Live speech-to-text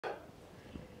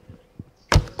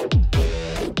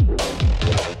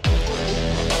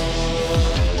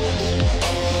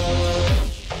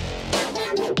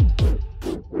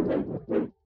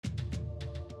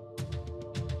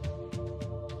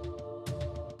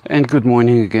And good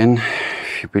morning again,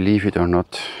 if you believe it or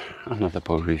not, another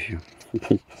bow review.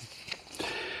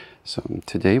 So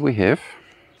today we have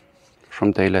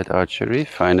from Daylite Archery,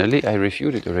 finally, I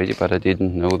reviewed it already, but I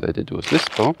didn't know that it was this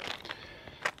bow.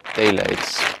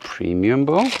 Daylite's premium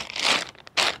bow,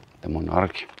 the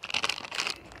Monarq.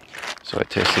 So I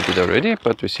tested it already,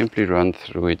 but we simply run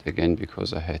through it again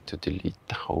because I had to delete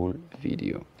the whole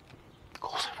video. Of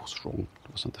course I was wrong.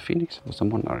 It wasn't the Phoenix, it was the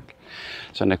Monarq.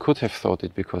 So and I could have thought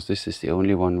it because this is the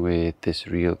only one with this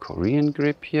real Korean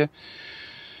grip here.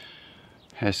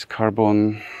 Has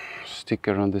carbon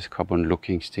sticker on this, carbon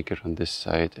looking sticker on this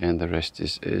side, and the rest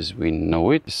is as we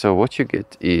know it. So what you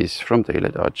get is from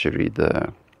Daylite Archery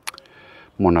the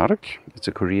Monarq. It's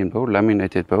a Korean bow,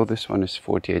 laminated bow. This one is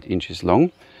 48 inches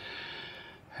long.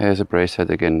 Has a brace head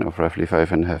again of roughly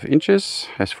 5.5 inches.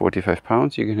 Has 45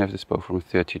 pounds. You can have this bow from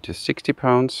 30 to 60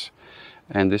 pounds.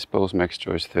 And this bow's max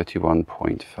draw is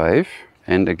 31.5.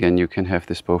 And again, you can have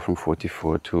this bow from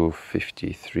 44 to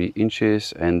 53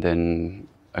 inches. And then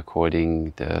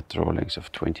according the draw lengths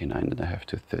of 29.5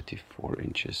 to 34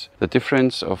 inches. The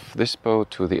difference of this bow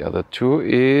to the other two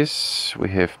is we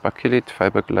have bakelite,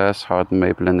 fiberglass, hard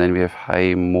maple, and then we have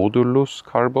high modulus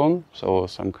carbon, so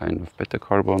some kind of better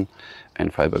carbon,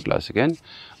 and fiberglass again.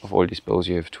 Of all these bows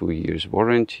you have 2 years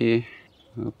warranty.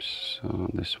 Oops, so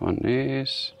this one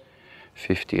is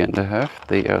 50.5.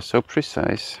 They are so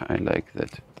precise, I like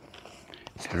that.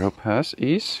 Arrow pass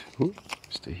is,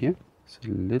 stay here. It's a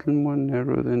little more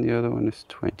narrow than the other one, is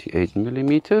 28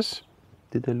 millimeters.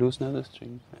 Did I lose another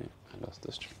string? I lost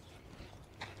the string.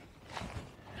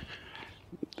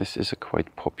 This is a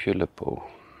quite popular bow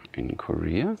in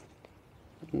Korea.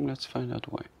 Let's find out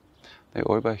why. They're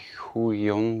all by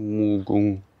Hyung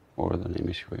Mugung, or the name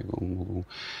is Hyung Mugung.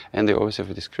 And they always have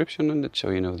a description on it, so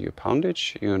you know your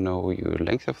poundage, you know your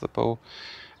length of the bow,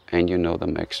 and you know the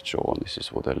max draw. This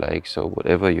is what I like. So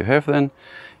whatever you have then,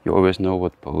 you always know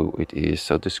what bow it is.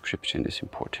 So description is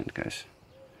important, guys.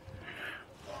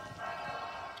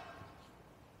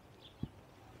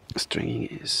 Stringing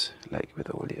is, like with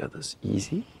all the others,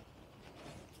 easy.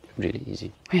 Really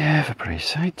easy. We have a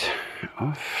brace height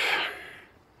of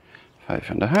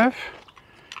 5.5.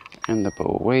 And the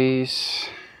bow weighs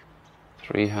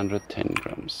 310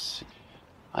 grams.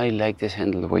 I like this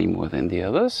handle way more than the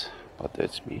others, but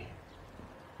that's me.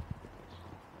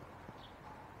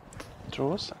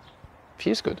 Draws,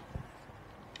 feels good.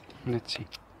 Let's see.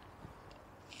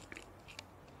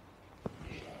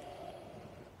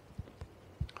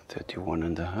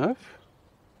 $31.5.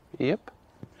 Yep.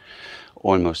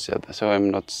 Almost there. So I'm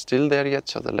not still there yet.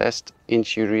 So the last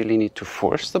inch you really need to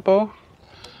force the bow.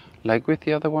 Like with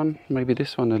the other one, maybe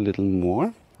this one a little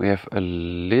more. We have a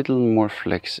little more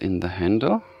flex in the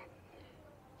handle.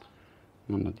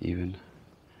 No, not even.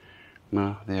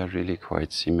 No, they are really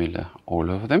quite similar,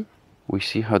 all of them. We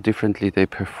see how differently they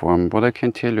perform. What I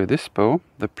can tell you, this bow,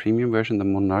 the premium version, the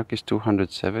Monarq, is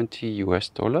 $270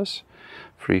 US,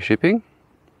 free shipping,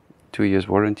 2 years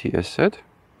warranty as said.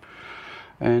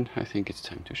 And I think it's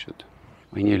time to shoot.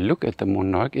 When you look at the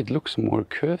Monarq, it looks more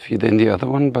curvy than the other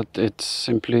one, but it's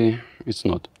simply, it's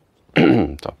not.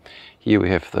 So here we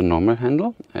have the normal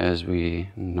handle, as we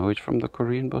know it from the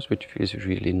Korean bows, which feels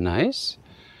really nice.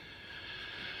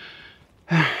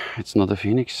 It's not a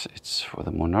Phoenix, it's for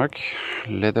the Monarq.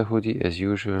 Leather hoodie as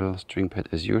usual, string pad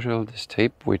as usual. This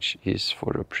tape, which is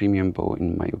for a premium bow,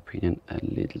 in my opinion, a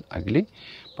little ugly,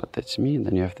 but that's me. And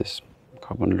then you have this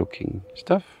carbon looking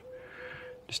stuff,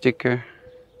 the sticker,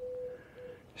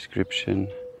 description,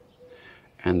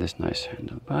 and this nice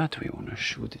handle. But we want to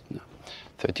shoot it now.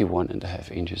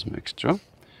 31.5 inches max draw,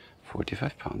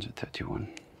 45 pounds at 31,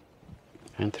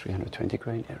 and 320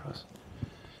 grain arrows.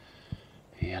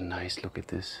 Yeah, nice, look at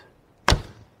this.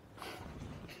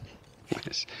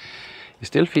 Yes. You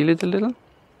still feel it a little?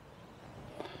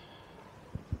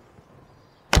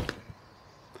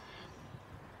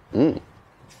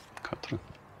 Cut through.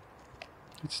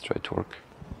 Let's try torque.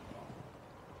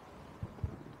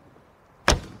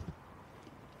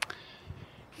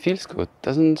 Feels good,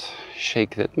 doesn't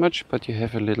shake that much, but you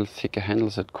have a little thicker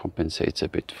handles that compensates a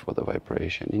bit for the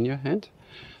vibration in your hand.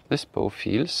 This bow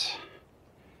feels,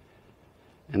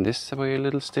 and this way a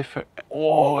little stiffer.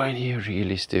 Oh, and here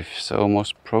really stiff. So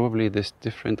most probably this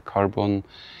different carbon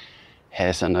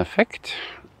has an effect,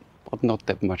 but not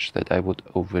that much that I would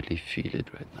overly feel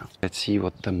it right now. Let's see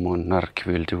what the Monarq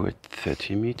will do at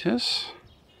 30 meters.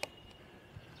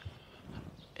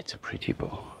 It's a pretty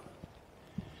bow.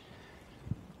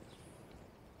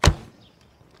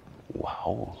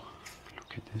 Wow,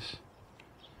 look at this.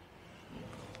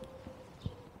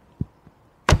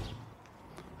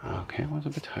 Okay, it was a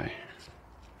bit high.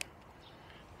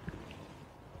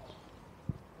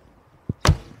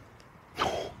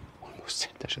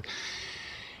 special.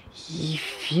 He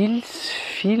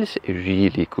feels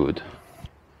really good.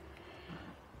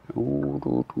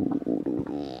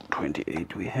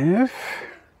 28 we have.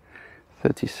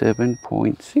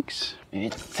 37.6.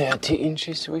 And 30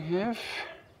 inches we have.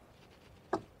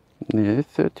 Yeah,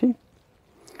 30.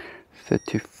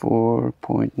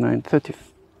 34.9.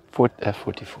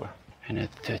 44. And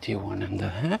at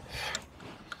 31.5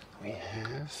 we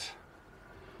have,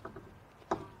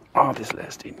 oh, this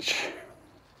last inch,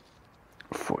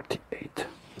 48.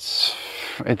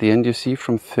 At the end you see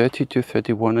from 30 to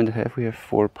 31.5 we have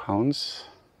 4 pounds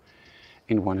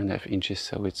in 1.5 inches,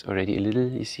 so it's already a little,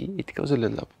 you see, it goes a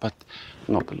little up, but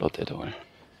not a lot at all.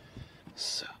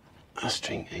 So a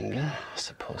string angle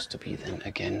supposed to be then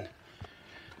again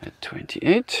at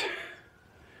 28.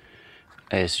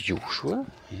 As usual,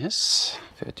 yes,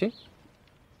 30.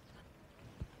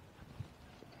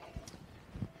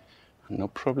 No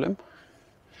problem.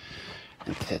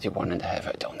 And 31.5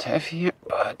 I don't have here,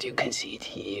 but you can see it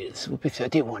here. This will be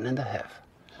 31.5.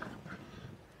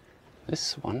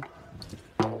 This one.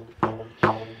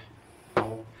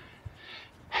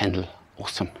 Handle,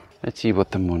 awesome. Let's see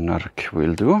what the Monarq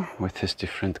will do with his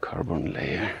different carbon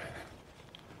layer.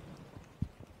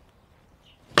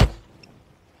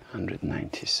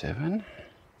 197.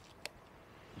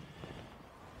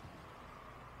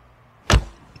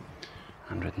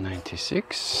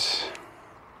 196.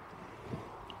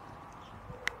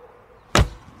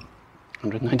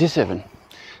 197.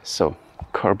 So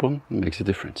carbon makes a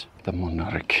difference. The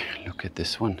Monarq, look at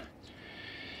this one.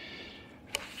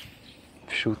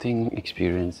 Shooting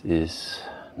experience is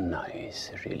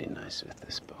nice, really nice with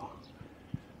this bow.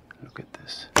 Look at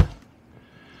this.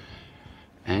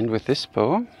 And with this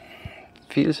bow,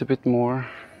 feels a bit more,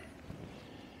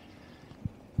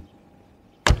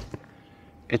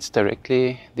 it's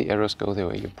directly, the arrows go the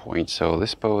way you point. So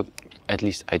this bow, at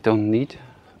least I don't need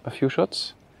a few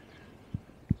shots.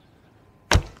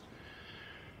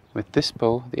 With this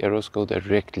bow, the arrows go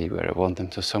directly where I want them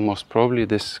to. So most probably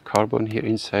this carbon here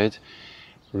inside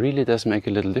really does make a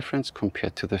little difference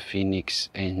compared to the Phoenix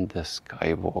and the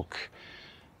Skywalk.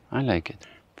 I like it.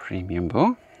 Premium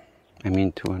bow. I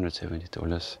mean,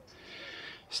 $270.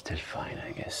 Still fine,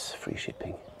 I guess. Free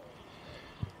shipping.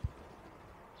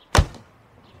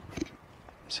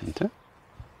 Center.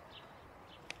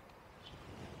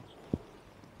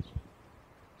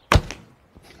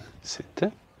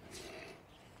 Center.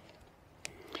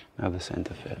 Now the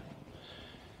center fell.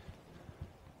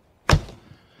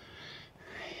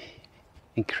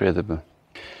 Incredible.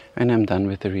 When I'm done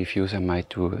with the reviews, I might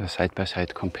do a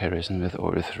side-by-side comparison with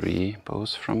all three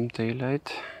bows from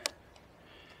Daylite.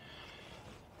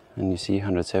 And you see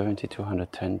 170,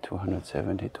 210,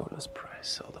 $270 price.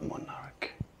 So the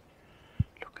Monarq.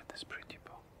 Look at this pretty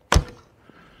bow.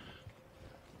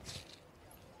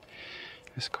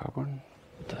 This carbon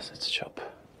does its job.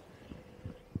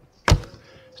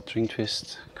 String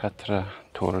twist, Catra,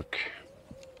 torque.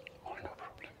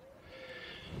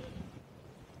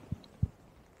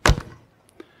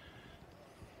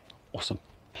 Awesome.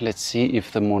 Let's see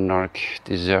if the Monarq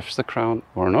deserves the crown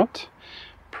or not.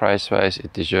 Price-wise,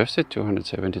 it deserves it.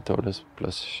 $270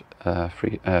 plus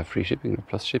free shipping, or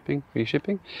plus shipping, free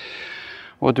shipping.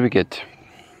 What do we get?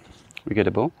 We get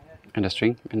a bow and a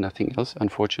string and nothing else.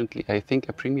 Unfortunately, I think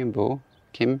a premium bow,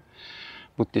 Kim,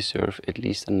 would deserve at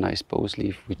least a nice bow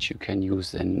sleeve, which you can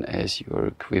use then as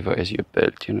your quiver, as your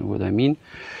belt. You know what I mean?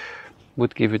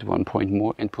 Would give it 1 point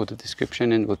more, and put a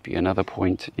description in would be another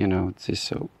point. You know, this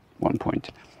so. 1 point.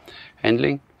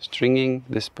 Handling, stringing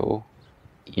this bow,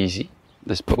 easy.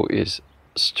 This bow is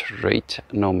straight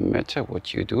no matter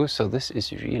what you do. So this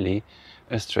is really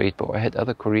a straight bow. I had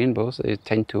other Korean bows, they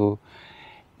tend to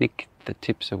nick the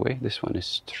tips away. This one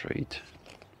is straight.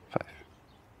 5.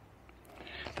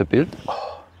 The build,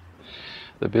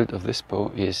 the build of this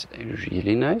bow is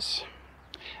really nice.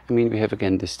 I mean, we have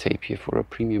again this tape here for a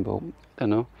premium bow. I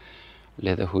don't know,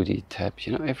 leather hoodie tab,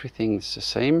 you know, everything's the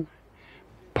same.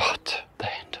 But the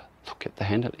handle, look at the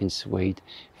handle in suede,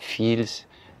 feels,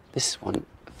 this one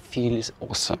feels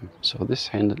awesome. So this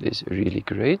handle is really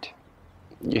great.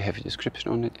 You have a description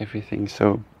on it, everything.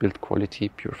 So build quality,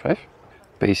 pure 5.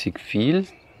 Basic feel,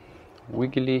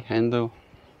 wiggly handle,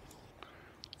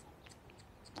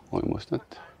 almost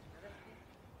not.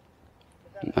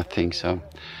 Nothing. So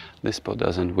this bow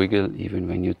doesn't wiggle even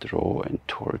when you draw and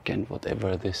torque and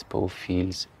whatever. This bow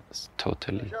feels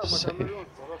totally safe.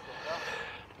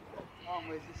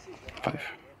 5.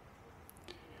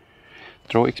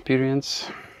 Draw experience,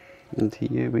 and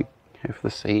here we have the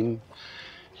same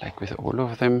like with all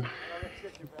of them.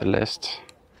 The last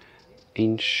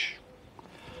inch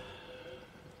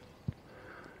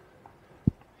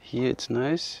Here it's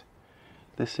nice.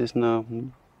 This is now,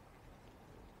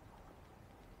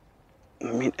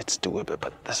 I mean, it's doable,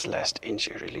 but this last inch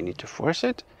you really need to force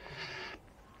it.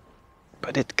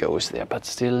 But it goes there, but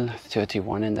still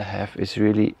 31.5 is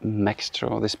really max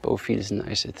draw. This bow feels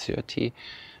nice at 30,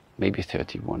 maybe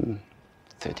 31,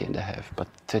 30.5, but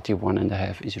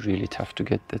 31.5 is really tough to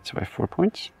get. That's why 4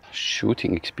 points.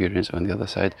 Shooting experience on the other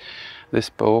side. This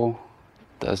bow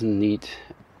doesn't need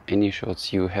any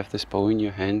shots. You have this bow in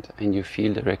your hand and you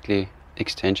feel directly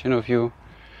extension of you.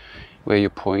 Where you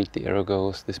point, the arrow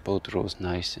goes. This bow draws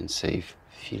nice and safe.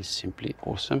 Feels simply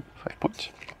awesome. 5 points.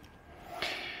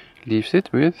 Leaves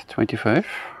it with 25,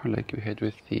 like we had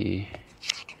with the,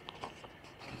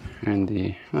 and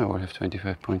the, I will have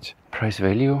 25 points. Price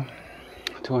value,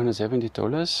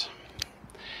 $270.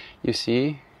 You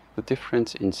see the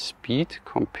difference in speed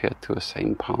compared to a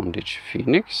same poundage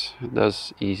Phoenix. It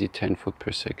does easy 10 foot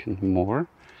per second more.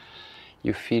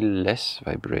 You feel less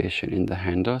vibration in the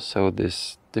handle, so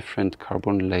this different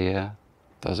carbon layer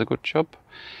does a good job.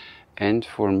 And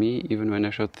for me, even when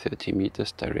I shot 30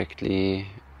 meters directly,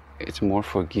 it's more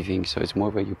forgiving, so it's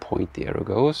more where you point the arrow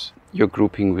goes. Your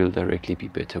grouping will directly be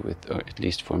better with, or at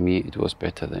least for me, it was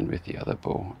better than with the other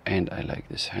bow. And I like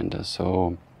this handle,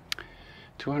 so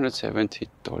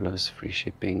 $270 free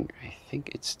shipping. I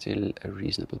think it's still a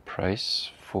reasonable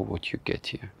price for what you get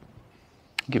here.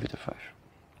 Give it a 5.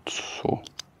 So,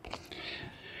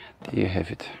 there you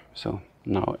have it. So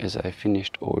now, as I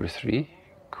finished all 3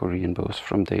 Korean bows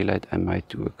from Daylite, I might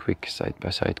do a quick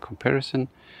side-by-side comparison.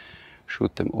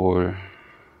 Shoot them all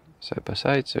side by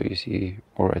side, so you see,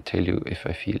 or I tell you if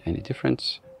I feel any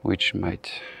difference, which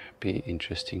might be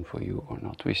interesting for you or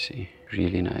not. We see.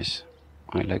 Really nice.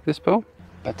 I like this bow,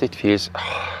 but it feels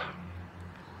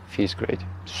great.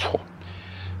 So,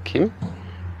 Kim,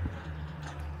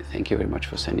 thank you very much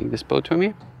for sending this bow to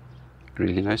me.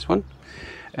 Really nice one.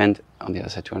 And on the other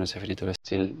side, $270,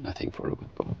 still nothing for a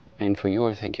good bow. And for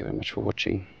you, thank you very much for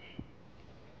watching.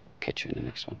 Catch you in the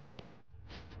next one.